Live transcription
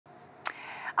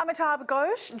Amitabha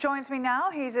Ghosh joins me now.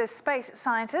 He's a space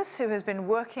scientist who has been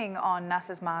working on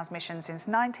NASA's Mars mission since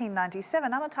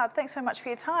 1997. Amitabha, thanks so much for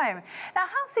your time. Now,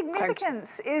 how significant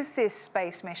is this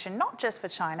space mission, not just for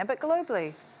China, but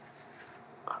globally?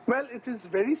 Well, it is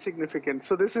very significant.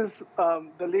 So this is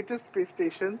the latest space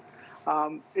station.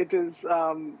 It is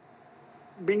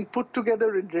being put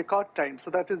together in record time.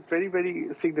 So that is very, very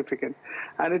significant.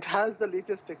 And it has the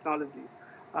latest technology.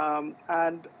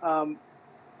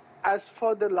 As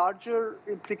for the larger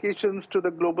implications to the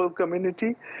global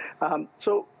community,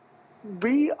 so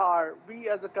we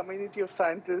as a community of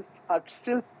scientists are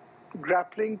still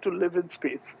grappling to live in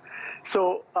space.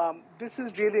 So this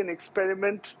is really an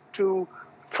experiment to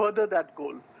further that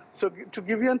goal. So to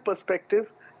give you a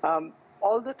perspective,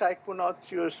 all the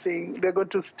taikonauts you're seeing, they're going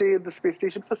to stay in the space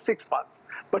station for 6 months.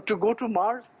 But to go to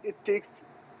Mars, it takes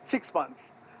 6 months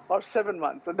or 7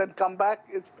 months, and then come back,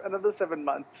 it's another 7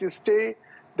 months. You stay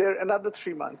there another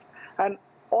 3 months. And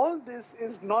all this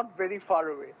is not very far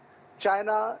away.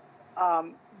 China,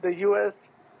 the US,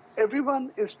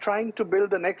 everyone is trying to build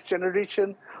the next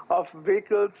generation of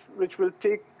vehicles which will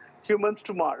take humans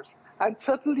to Mars and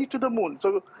certainly to the moon.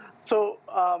 So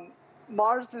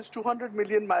Mars is 200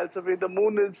 million miles away. The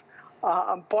moon is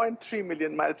 0.3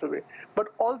 million miles away. But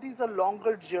all these are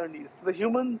longer journeys. The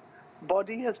human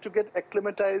body has to get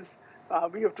acclimatized.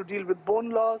 We have to deal with bone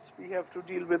loss, we have to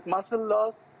deal with muscle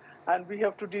loss, and we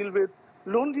have to deal with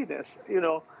loneliness. You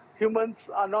know, humans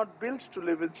are not built to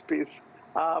live in space.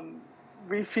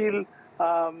 We feel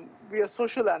we are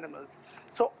social animals.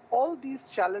 So all these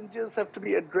challenges have to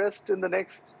be addressed in the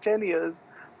next 10 years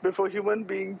before human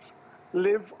beings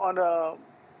live on a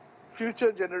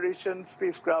future generation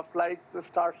spacecraft like the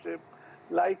Starship,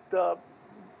 like the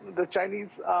Chinese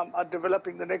are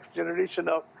developing the next generation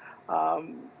of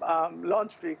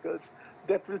launch vehicles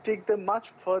that will take them much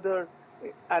further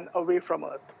and away from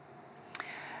Earth.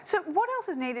 So what else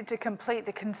is needed to complete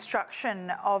the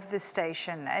construction of the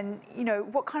station? And, you know,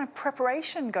 what kind of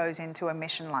preparation goes into a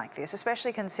mission like this,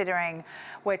 especially considering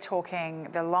we're talking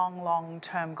the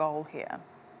long-term goal here?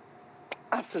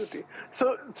 Absolutely.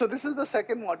 So this is the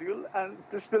second module, and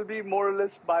this will be more or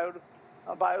less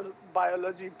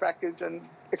biology package and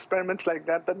experiments like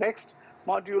that. The next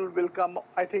module will come,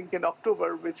 I think, in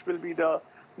October, which will be the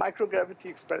microgravity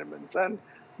experiments. And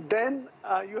then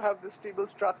you have the stable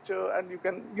structure, and you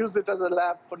can use it as a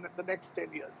lab for the next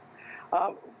 10 years.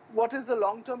 What is the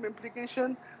long-term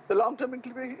implication? The long-term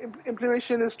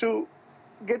implication is to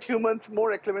get humans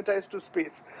more acclimatized to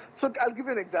space. So I'll give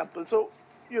you an example. So,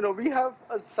 you know, we have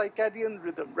a circadian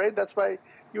rhythm, right? That's why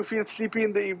you feel sleepy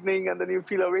in the evening and then you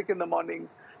feel awake in the morning.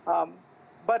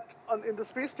 But in the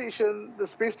space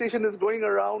station is going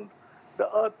around the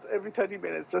Earth every 30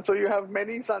 minutes. And so you have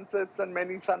many sunsets and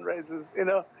many sunrises in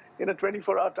a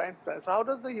 24-hour time span. So how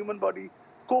does the human body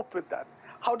cope with that?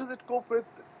 How does it cope with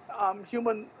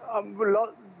human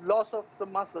loss of the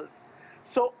muscles?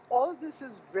 So all this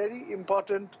is very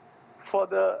important for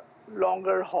the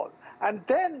longer haul. And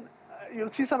then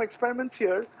you'll see some experiments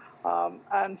here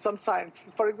and some science.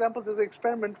 For example, there's an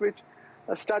experiment which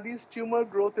studies tumor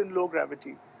growth in low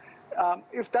gravity.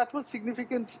 If that was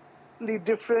significantly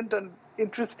different and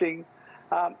interesting,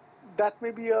 that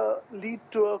may be a lead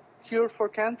to a cure for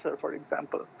cancer, for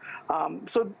example.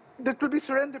 So that will be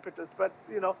serendipitous, but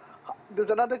you know, there's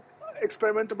another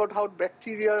experiment about how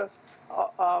bacteria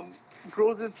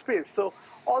grows in space. So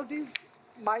all these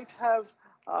might have,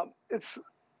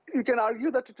 you can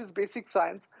argue that it is basic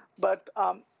science, but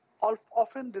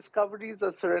often discoveries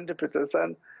are serendipitous,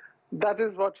 and that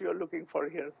is what you're looking for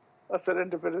here, a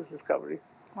serendipitous discovery.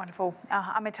 Wonderful.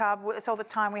 Amitabha, that's all the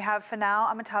time we have for now.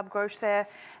 Amitabha Ghosh there,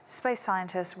 space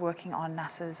scientist working on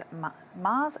NASA's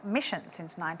Mars mission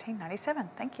since 1997.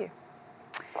 Thank you.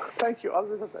 Thank you.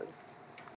 Always a pleasure.